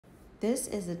This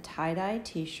is a tie-dye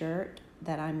t-shirt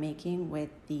that I'm making with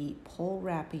the pole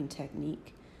wrapping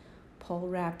technique. Pole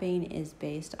wrapping is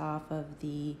based off of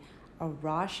the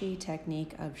arashi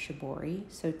technique of Shibori.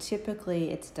 So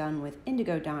typically it's done with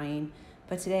indigo dyeing,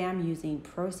 but today I'm using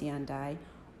procyon dye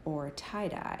or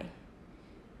tie-dye.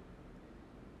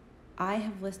 I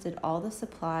have listed all the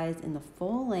supplies in the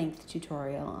full-length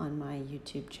tutorial on my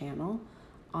YouTube channel,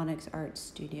 Onyx Art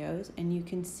Studios, and you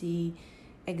can see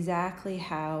exactly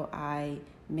how I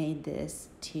made this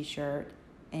t-shirt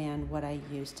and what I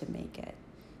used to make it.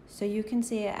 So you can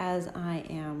see as I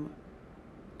am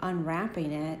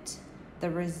unwrapping it, the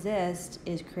resist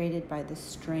is created by the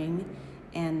string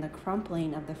and the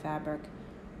crumpling of the fabric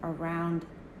around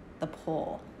the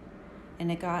pole.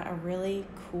 And it got a really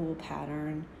cool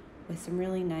pattern with some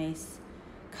really nice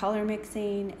color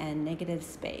mixing and negative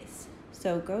space.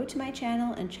 So go to my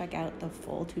channel and check out the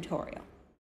full tutorial.